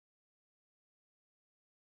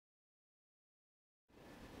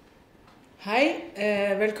Hei,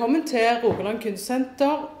 velkommen til Rogaland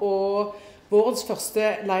Kunstsenter og vårens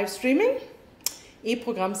første livestreaming i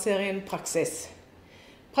programserien Praxis.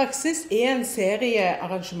 Praxis er en serie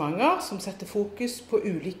arrangementer som setter fokus på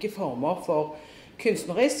ulike former for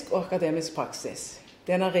kunstnerisk og akademisk praksis.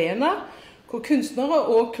 Det er en arena hvor kunstnere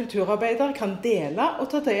og kulturarbeidere kan dele og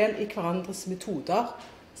ta del i hverandres metoder,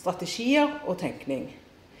 strategier og tenkning.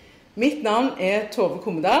 Mitt navn er Tove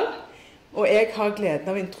Kommedal, og jeg har gleden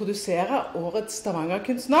av å introdusere årets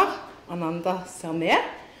Stavanger-kunstner Ananda Serné.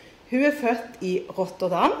 Hun er født i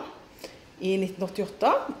Rotterdam i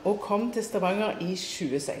 1988 og kom til Stavanger i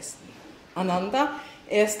 2016. Ananda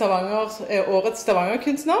er årets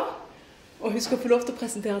Stavanger-kunstner, og hun skal få lov til å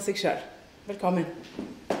presentere seg selv. Velkommen.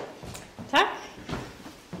 Takk.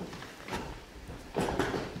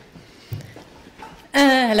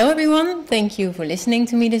 Hello everyone, thank you for listening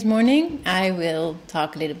to me this morning. I will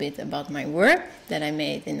talk a little bit about my work that I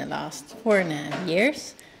made in the last 4.5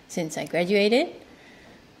 years since I graduated.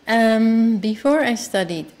 Before I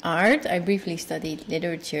studied art, I briefly studied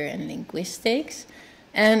literature and linguistics,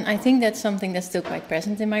 and I think that's something that's still quite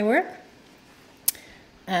present in my work.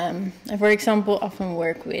 I, for example, often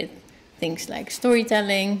work with things like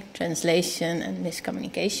storytelling, translation, and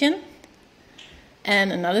miscommunication.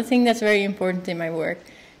 And another thing that's very important in my work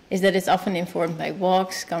is that it's often informed by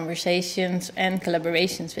walks, conversations, and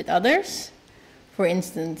collaborations with others. For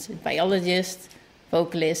instance, with biologists,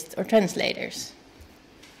 vocalists, or translators.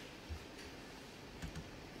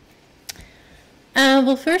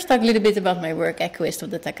 We'll first talk a little bit about my work, Echoist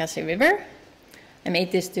of the Takase River. I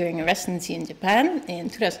made this during a residency in Japan in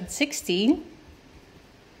 2016.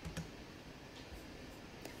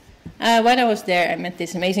 While I was there, I met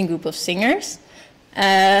this amazing group of singers.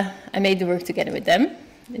 I made the work together with them.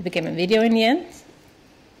 It became a video in the end.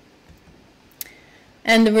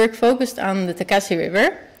 And the work focused on the Takase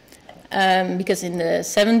River, because in the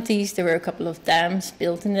 70s there were a couple of dams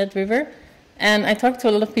built in that river. And I talked to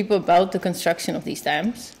a lot of people about the construction of these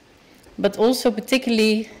dams, but also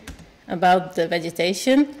particularly about the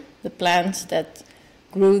vegetation, the plants that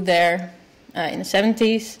grew there in the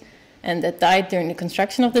 70s and that died during the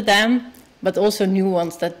construction of the dam, but also new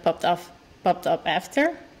ones that popped up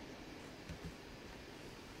after.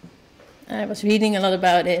 I was reading a lot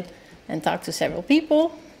about it and talked to several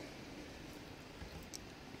people.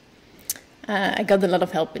 I got a lot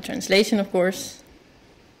of help with translation, of course.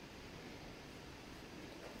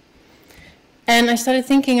 And I started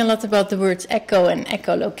thinking a lot about the words echo and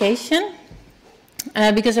echolocation,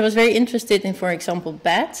 because I was very interested in, for example,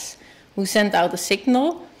 bats who send out a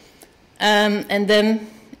signal, and then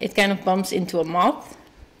it kind of bumps into a moth.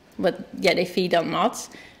 But yeah, they feed on moths,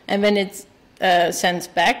 and when it sends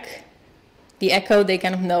back the echo, they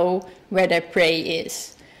kind of know where their prey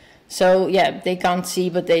is. So yeah, they can't see,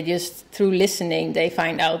 but they just, through listening, they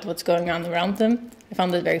find out what's going on around them. I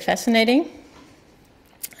found it very fascinating.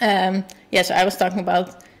 Yeah, so I was talking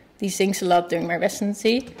about these things a lot during my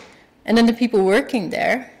residency. And then the people working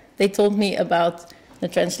there, they told me about the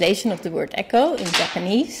translation of the word echo in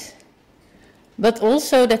Japanese, but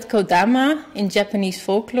also that kodama in Japanese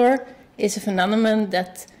folklore is a phenomenon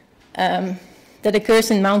that that occurs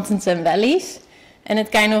in mountains and valleys, and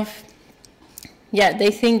it kind of, yeah, they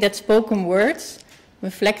think that spoken words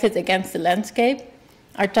reflected against the landscape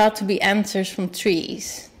are thought to be answers from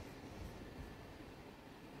trees.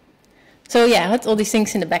 So yeah, I had all these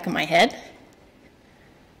things in the back of my head,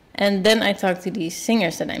 and then I talked to these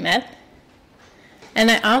singers that I met. And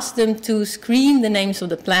I asked them to screen the names of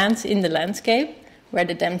the plants in the landscape where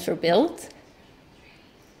the dams were built.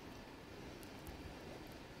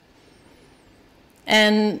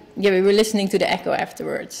 And yeah, we were listening to the echo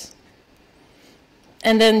afterwards.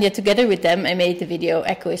 And then yeah, together with them, I made the video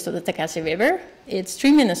Echoist of the Takase River. It's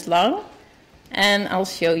 3 minutes long, and I'll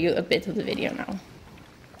show you a bit of the video now.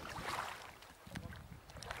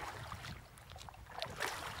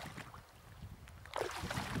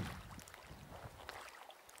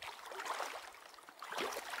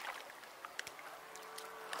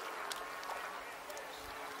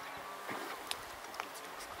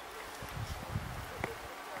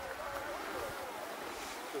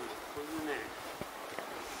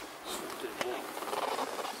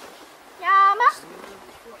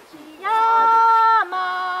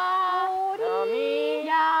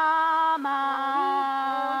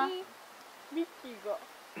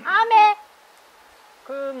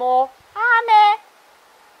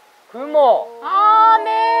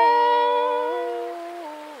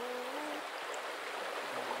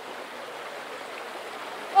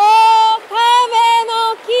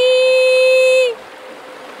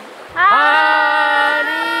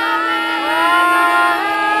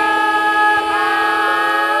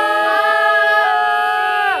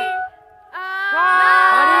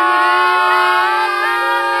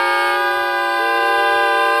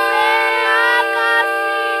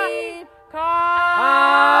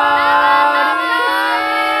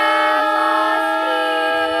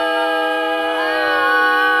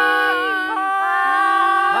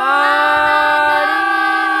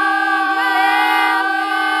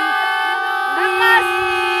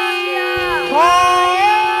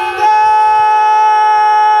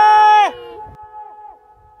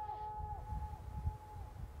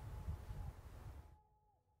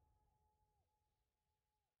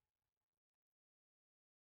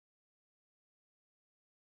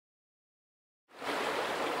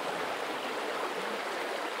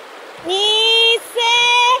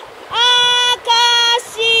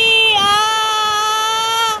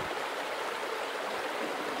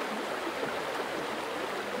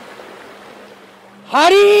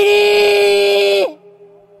 Hariri!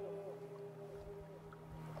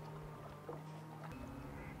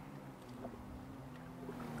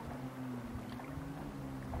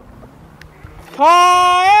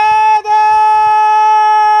 Kaede!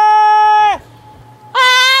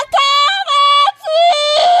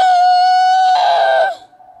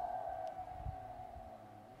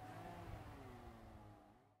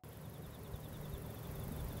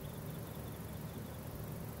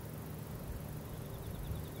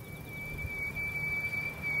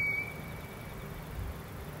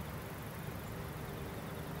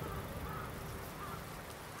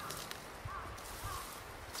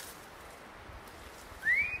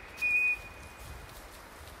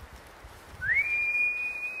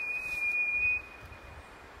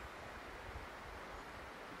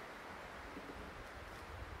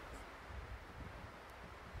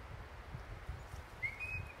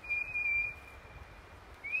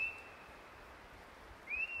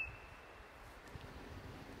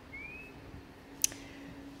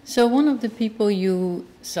 So one of the people you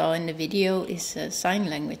saw in the video is a sign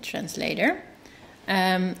language translator.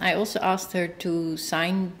 I also asked her to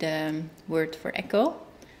sign the word for echo.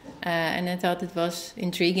 And I thought it was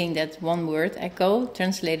intriguing that one word, echo,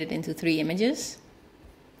 translated into 3 images.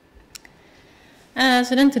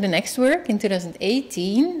 So then to the next work, in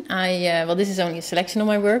 2018, well, this is only a selection of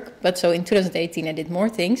my work, but so in 2018 I did more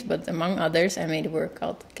things, but among others I made a work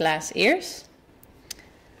called Glass Ears,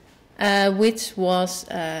 which was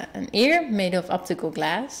an ear made of optical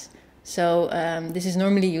glass. So this is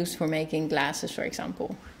normally used for making glasses, for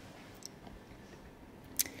example.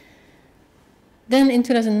 Then in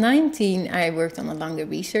 2019 I worked on a longer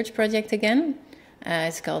research project again.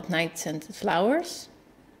 It's called Night-Scented Flowers.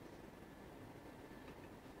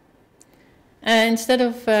 Instead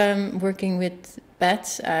of working with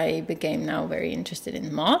bats, I became now very interested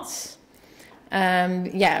in moths.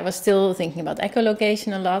 Yeah, I was still thinking about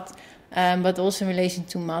echolocation a lot, but also in relation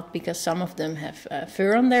to moth because some of them have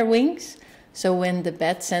fur on their wings. So when the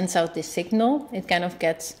bat sends out this signal, it kind of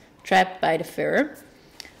gets trapped by the fur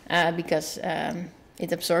because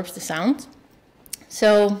it absorbs the sound.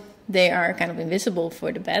 So they are kind of invisible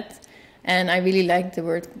for the bat. And I really like the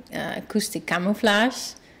word acoustic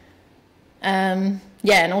camouflage.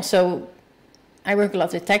 Yeah, and also I work a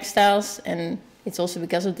lot with textiles, and it's also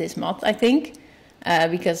because of this moth, I think,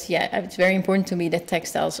 because yeah, it's very important to me that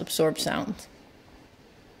textiles absorb sound.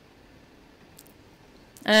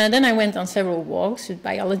 Then I went on several walks with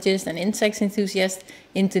biologists and insects enthusiasts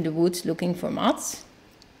into the woods looking for moths.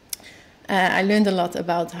 I learned a lot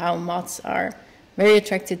about how moths are very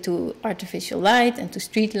attracted to artificial light and to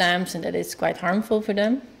street lamps, and that it's quite harmful for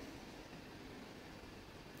them.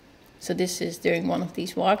 So this is during one of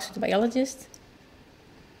these walks with the biologist.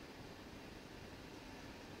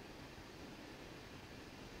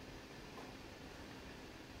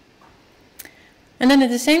 And then at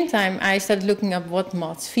the same time, I started looking up what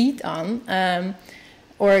moths feed on,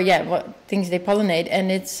 or yeah, what things they pollinate.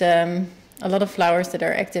 And it's a lot of flowers that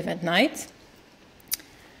are active at night.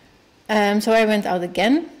 So I went out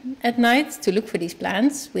again at night to look for these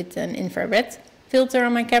plants with an infrared filter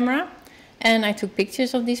on my camera. And I took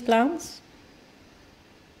pictures of these plants.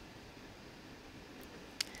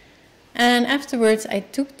 And afterwards, I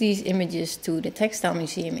took these images to the Textile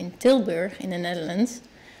Museum in Tilburg in the Netherlands,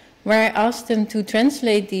 where I asked them to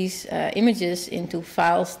translate these images into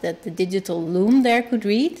files that the digital loom there could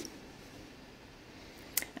read.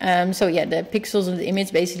 So yeah, the pixels of the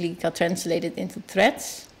image basically got translated into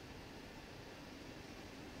threads.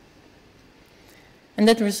 And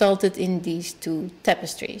that resulted in these 2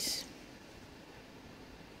 tapestries.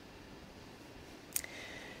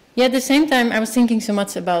 Yeah, at the same time, I was thinking so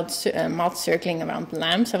much about moths circling around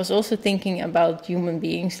lamps. I was also thinking about human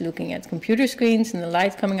beings looking at computer screens and the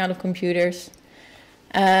light coming out of computers.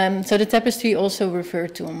 So the tapestry also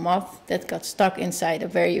referred to a moth that got stuck inside a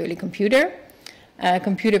very early computer.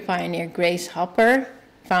 Computer pioneer Grace Hopper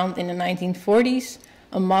found in the 1940s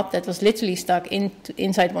a moth that was literally stuck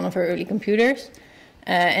inside one of her early computers.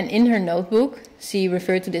 And in her notebook, she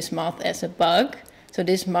referred to this moth as a bug. So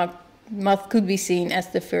this moth could be seen as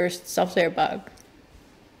the first software bug.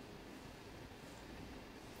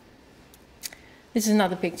 This is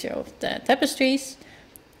another picture of the tapestries.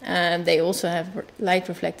 They also have light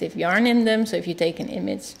reflective yarn in them, so if you take an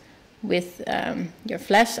image with your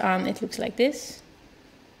flash on, it looks like this.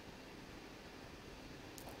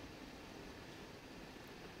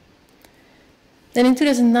 Then in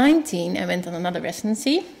 2019 I went on another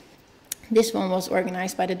residency. This one was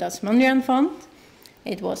organized by the Dutch Mondrian Fund.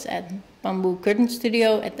 It was at Bamboo Curtain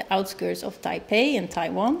Studio at the outskirts of Taipei in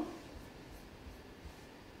Taiwan.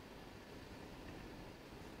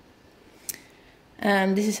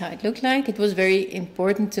 This is how it looked like. It was very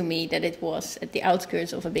important to me that it was at the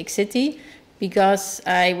outskirts of a big city, because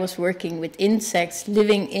I was working with insects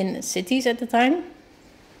living in cities at the time.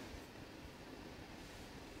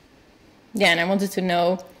 Yeah, and I wanted to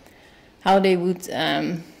know how they would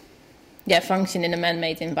function in a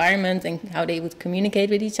man-made environment and how they would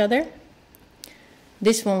communicate with each other.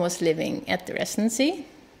 This one was living at the residency.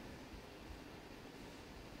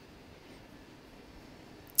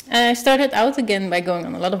 I started out again by going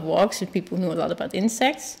on a lot of walks with people who knew a lot about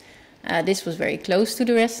insects. This was very close to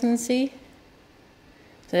the residency.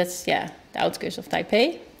 So that's, the outskirts of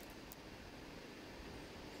Taipei.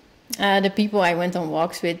 The people I went on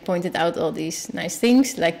walks with pointed out all these nice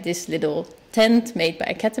things, like this little tent made by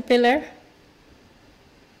a caterpillar.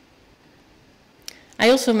 I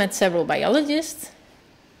also met several biologists.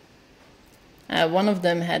 One of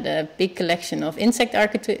them had a big collection of insect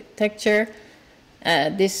architecture.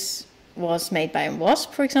 This was made by a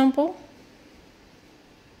wasp, for example.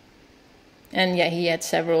 And he had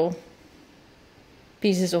several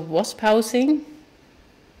pieces of wasp housing.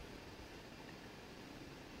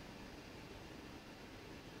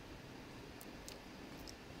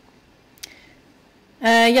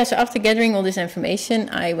 So after gathering all this information,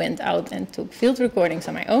 I went out and took field recordings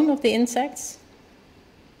on my own of the insects.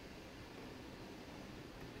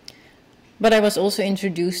 But I was also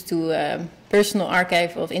introduced to a personal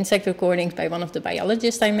archive of insect recordings by one of the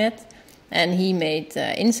biologists I met. And he made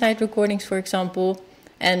inside recordings, for example.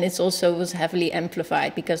 And it also was heavily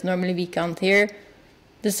amplified, because normally we can't hear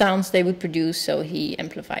the sounds they would produce, so he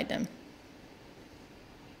amplified them.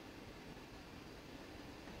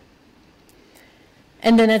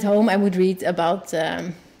 And then at home I would read about,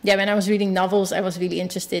 when I was reading novels, I was really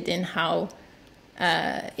interested in how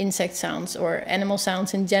insect sounds or animal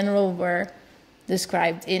sounds in general were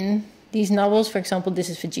described in these novels. For example, this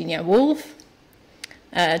is Virginia Woolf,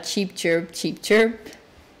 cheep chirp, cheep chirp.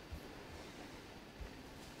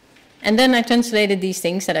 And then I translated these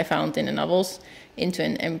things that I found in the novels into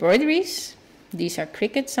embroideries. These are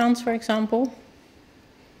cricket sounds, for example.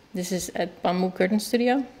 This is at Bamboo Curtain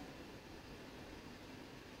Studio.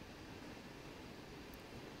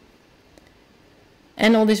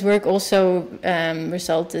 And all this work also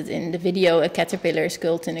resulted in the video A Caterpillar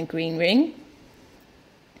Sculpted in a Green Ring,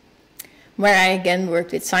 where I again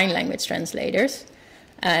worked with sign language translators.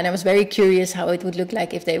 And I was very curious how it would look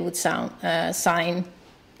like if they would sign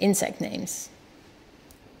insect names.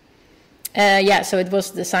 So it was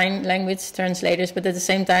the sign language translators, but at the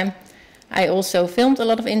same time, I also filmed a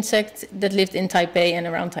lot of insects that lived in Taipei and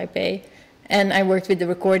around Taipei. And I worked with the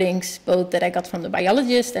recordings, both that I got from the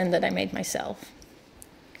biologist and that I made myself.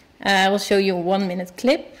 I will show you a 1-minute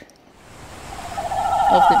clip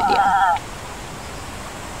of the video.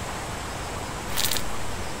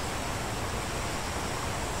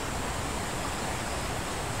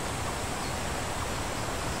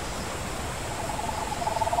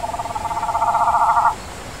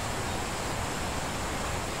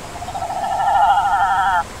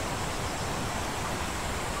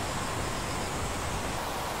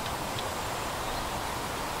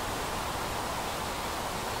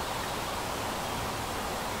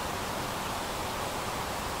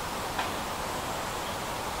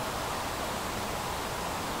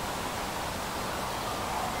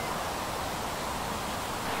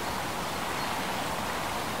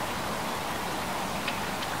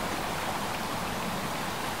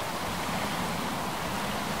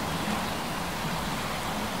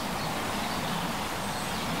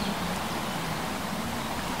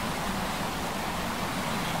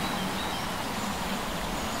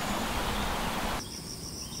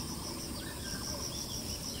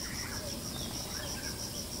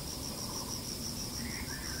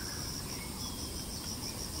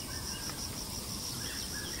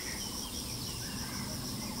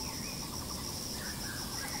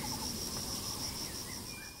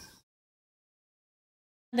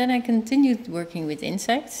 Then I continued working with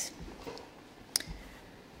insects.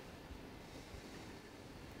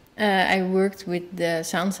 I worked with the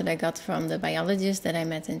sounds that I got from the biologist that I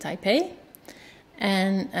met in Taipei.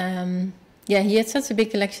 And he had such a big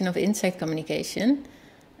collection of insect communication.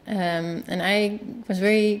 And I was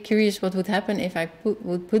very curious what would happen if I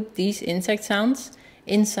would put these insect sounds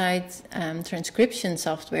inside transcription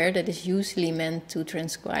software that is usually meant to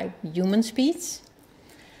transcribe human speech.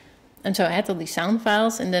 And so I had all these sound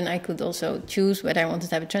files, and then I could also choose whether I wanted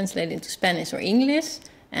to have it translated into Spanish or English,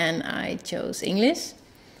 and I chose English.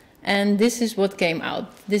 And this is what came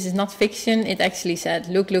out. This is not fiction. It actually said,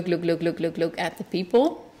 look at the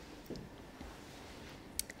people.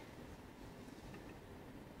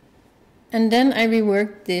 And then I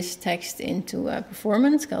reworked this text into a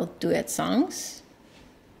performance called Duet Songs.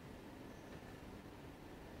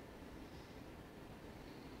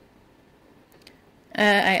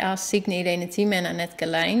 I asked Signe Irene Thieme and Annette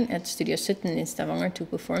Kalijn at Studio Sutton in Stavanger to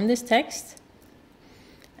perform this text.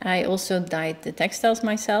 I also dyed the textiles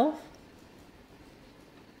myself.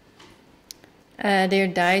 They're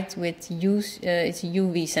dyed with it's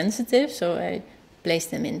UV sensitive, so I placed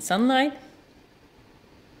them in sunlight.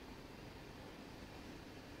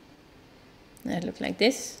 They look like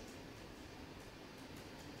this.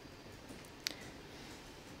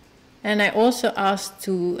 And I also asked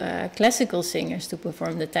two classical singers to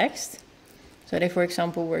perform the text. So they, for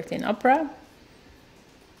example, worked in opera.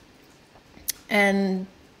 And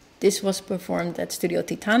this was performed at Studio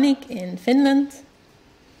Titanic in Finland.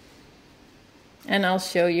 And I'll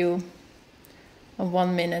show you a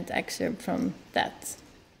 1-minute excerpt from that.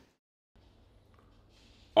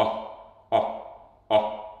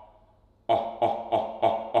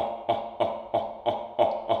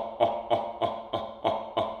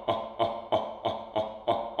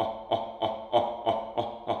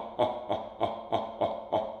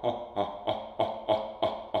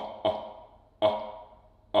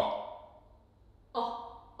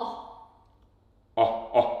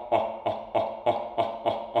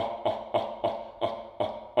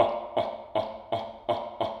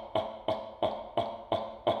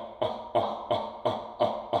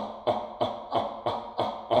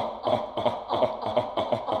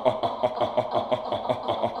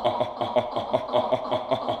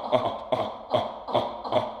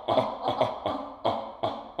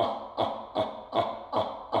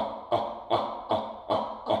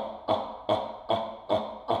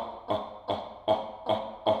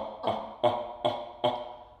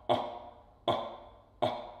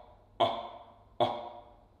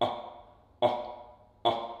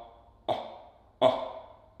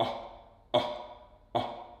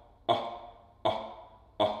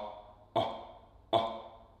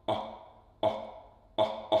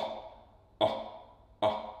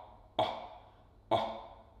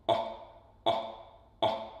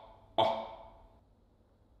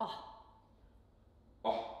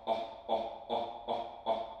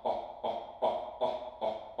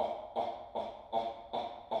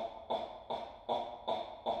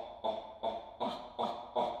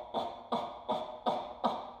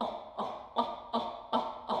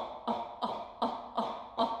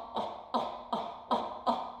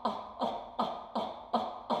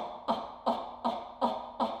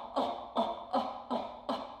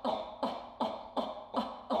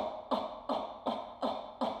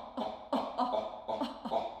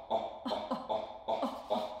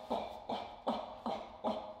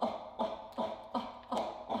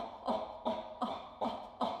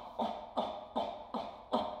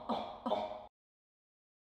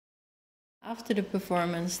 After the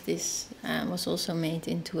performance, this was also made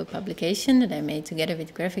into a publication that I made together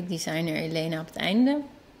with graphic designer Elena op het einde.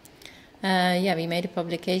 We made a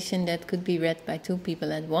publication that could be read by 2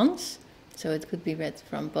 people at once, so it could be read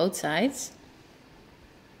from both sides.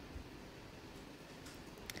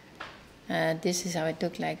 This is how it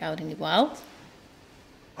looked like out in the wild.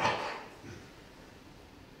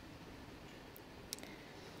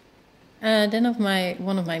 Then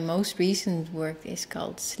one of my most recent work is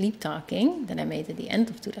called Sleep Talking, that I made at the end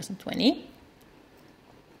of 2020.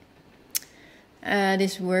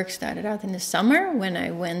 This work started out in the summer when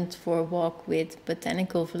I went for a walk with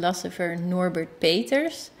botanical philosopher Norbert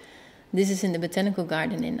Peters. This is in the botanical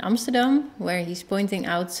garden in Amsterdam, where he's pointing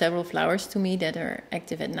out several flowers to me that are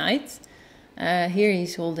active at night. Here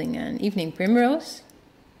he's holding an evening primrose.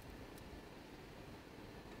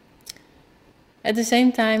 At the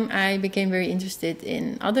same time, I became very interested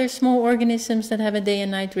in other small organisms that have a day and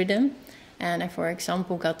night rhythm. And I, for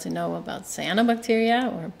example, got to know about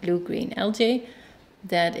cyanobacteria, or blue-green algae.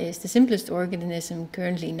 That is the simplest organism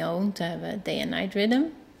currently known to have a day and night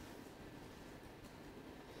rhythm.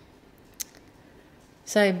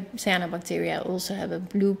 Cyanobacteria also have a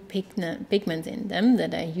blue pigment in them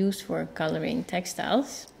that I use for coloring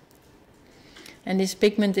textiles. And this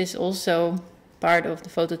pigment is also part of the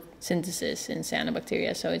photosynthesis in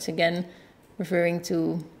cyanobacteria, so it's again referring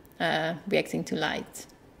to reacting to light.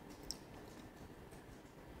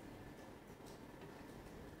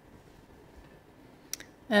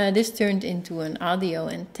 This turned into an audio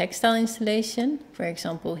and textile installation, for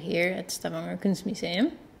example here at Stavanger-kunstner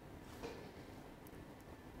Ananda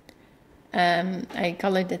Serné. I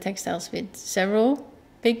colored the textiles with several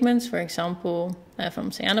pigments, for example from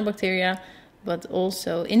cyanobacteria, but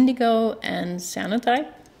also indigo and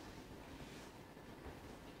cyanotype.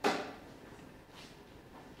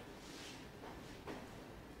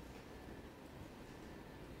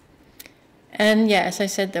 And yeah, as I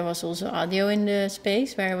said, there was also audio in the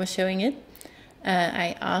space where I was showing it.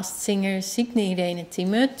 I asked singer Signe Irene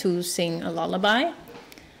Timme to sing a lullaby.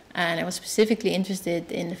 And I was specifically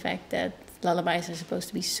interested in the fact that lullabies are supposed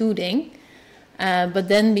to be soothing. But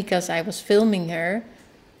then because I was filming her,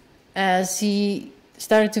 she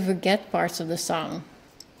started to forget parts of the song.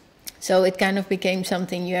 So it kind of became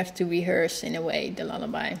something you have to rehearse in a way, the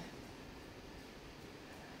lullaby.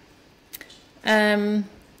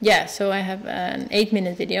 Yeah, so I have an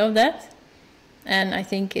 8-minute video of that. And I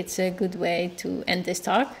think it's a good way to end this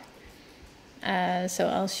talk. So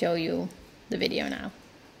I'll show you the video now.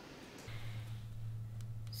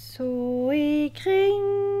 Så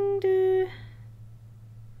ikring du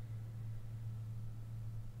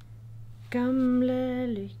gamle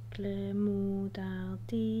lykle moder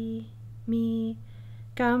di mi,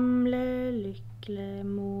 gamle lykle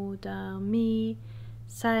moder mi,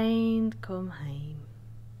 seint kom heim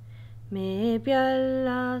med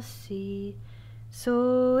bjølla si,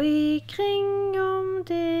 så ikring om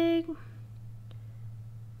deg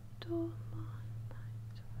da.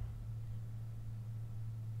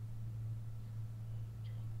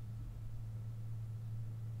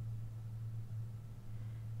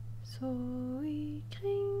 Så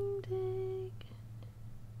ikring deg,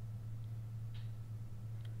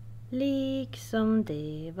 liksom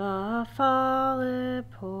det var fare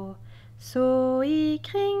på, så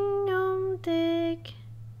ikring om deg,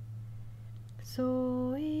 så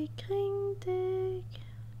ikring deg,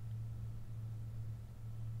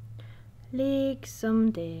 liksom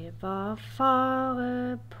det var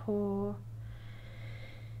fare på.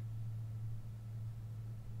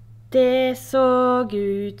 Det så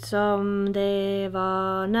ut som det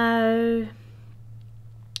var nau,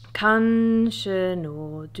 kanskje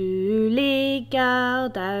nå du ligger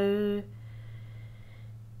dau.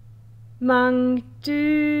 Mangt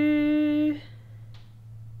du,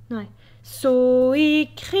 nei, så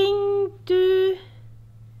ikring du,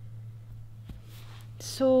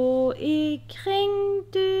 så ikring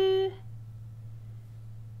du.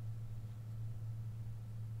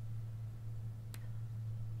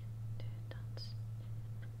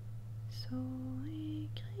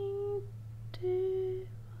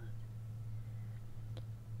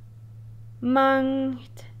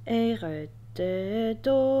 Mangt ei rødde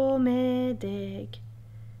da med deg,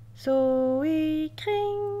 så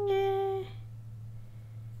ikring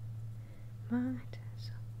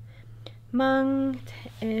mangt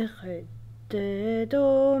ei rødde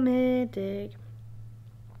da med deg.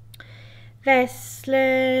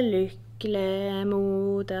 Vesle lykle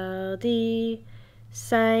moder di,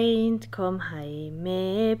 seint kom heim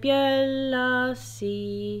med bjølla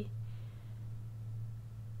si.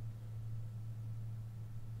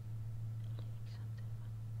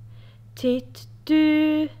 Titt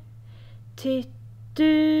du,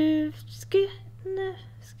 skuttene,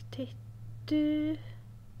 titt du,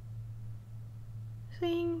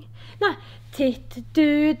 sving. Nei, titt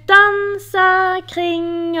du danser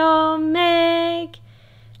kring om meg,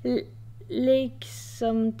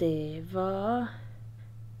 liksom det var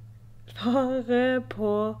fare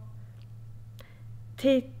på.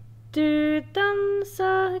 Titt du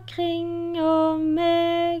danser kring om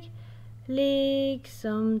meg,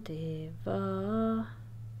 liksom det var.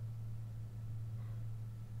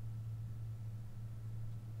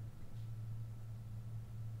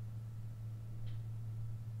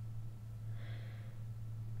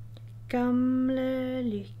 Gamle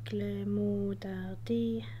lykle moder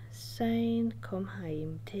di, seint kom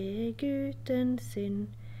heim til gutten sin,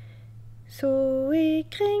 så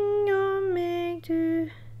ikring om meg du,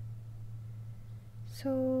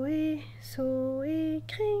 så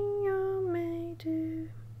ikring om meg du.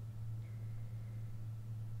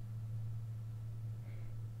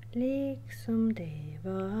 Liksom det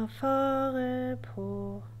var fare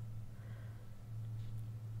på.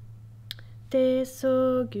 Det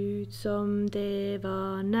så ut som det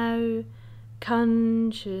var nau,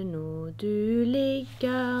 kanskje nå du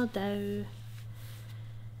ligger dau.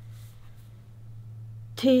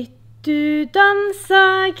 Titt du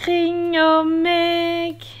danser kring om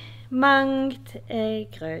meg, mangt jeg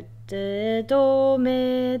grødde da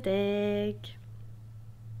med deg.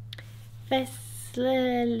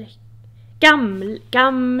 Vesle gamle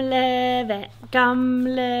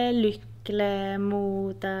lykle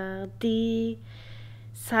moder di,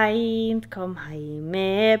 seint kom heim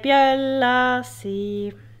med bjølla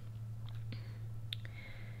si.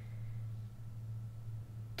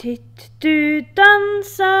 Titt du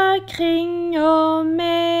danser kring om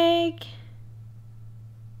meg.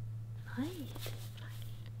 Nei, det er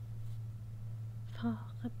feil.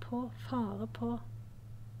 Fare på.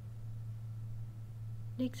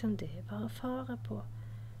 liksom det var fare på.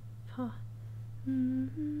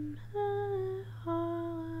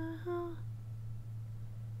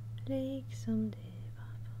 Liksom det var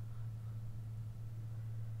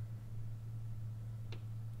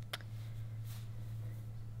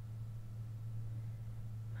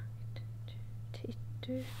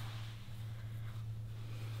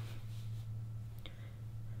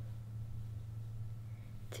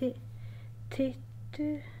du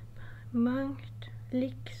du mangt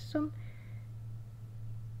liksom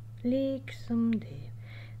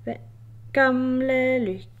det gamle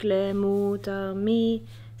lykle moder mi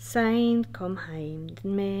seint kom heim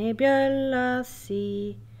med bjølla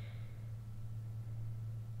si.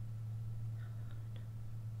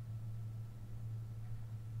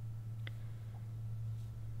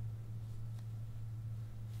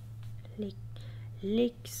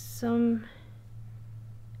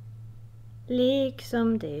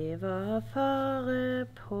 Liksom det var fare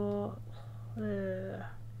på.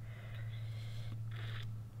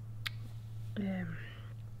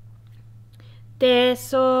 Det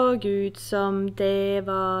så ut som det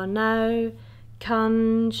var nau,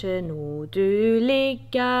 kanskje nå du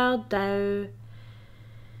ligger dau.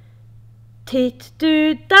 Titt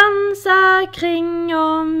du danser kring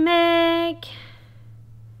om meg,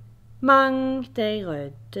 mangt jeg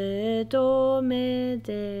rødde da med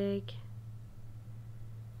deg.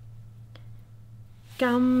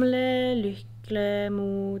 Gamle lykle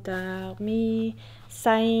moder mi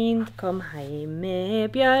seint kom heim med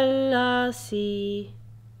bjølla si.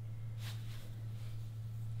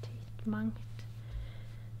 Titt mangt.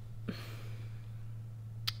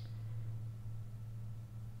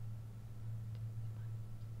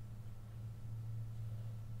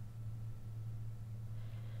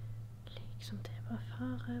 Liksom det var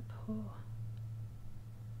fare på.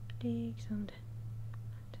 Liksom det.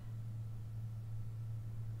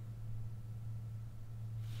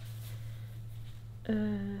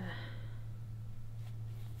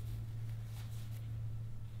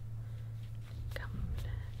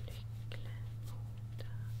 Gamle lykle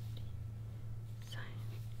moder mi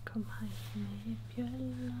seint kom heim med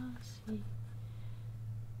bjølla si.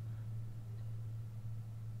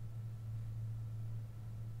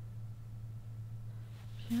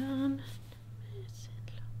 Bjørnen med sin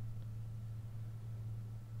land.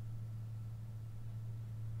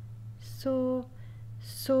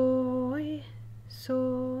 Så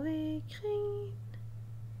i kring,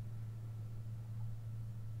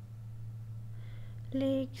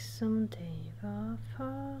 liksom det var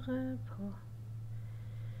fare på.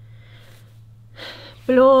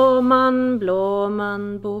 Blåmann,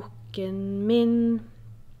 bukken min,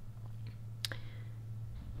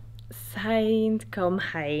 seint kom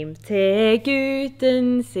heim til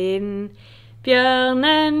gutten sin.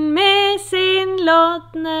 Bjørnen med sin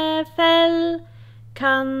lodne fell,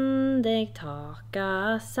 kan deg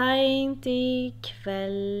taka seint i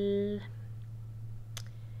kveld.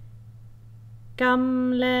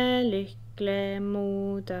 Gamle lykle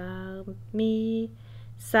moder mi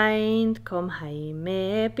seint kom heim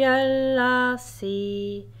med bjølla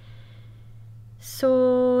si.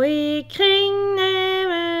 Så i kring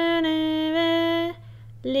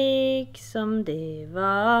liksom det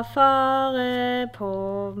var fare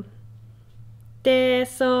på. Det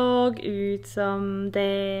så ut som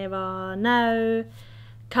det var nau,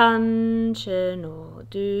 kanskje når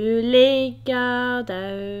du ligger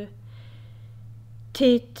dau.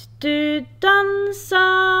 Titt du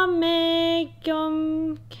danser meg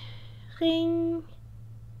omkring,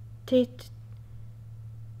 titt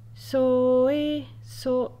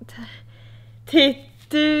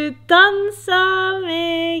titt du danser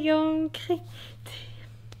meg omkring,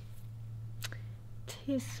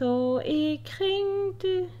 så i kring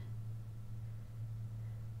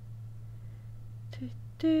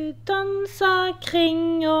du danser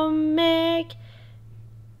kring om meg,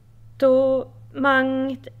 da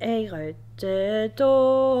mangt jeg rødde da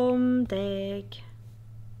om deg.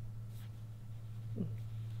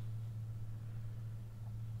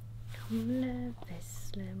 Gamle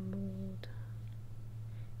vesle moder,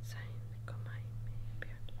 seint kom heim med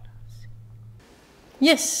bjølla si.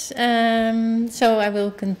 Yes, so I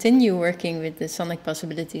will continue working with the sonic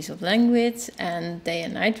possibilities of language and day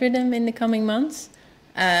and night rhythm in the coming months.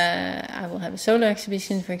 I will have a solo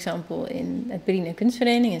exhibition, for example, at Atelierhuset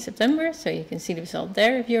Tou in September, so you can see the result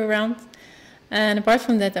there if you're around. And apart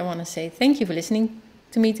from that, I want to say thank you for listening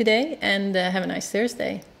to me today, and have a nice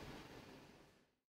Thursday.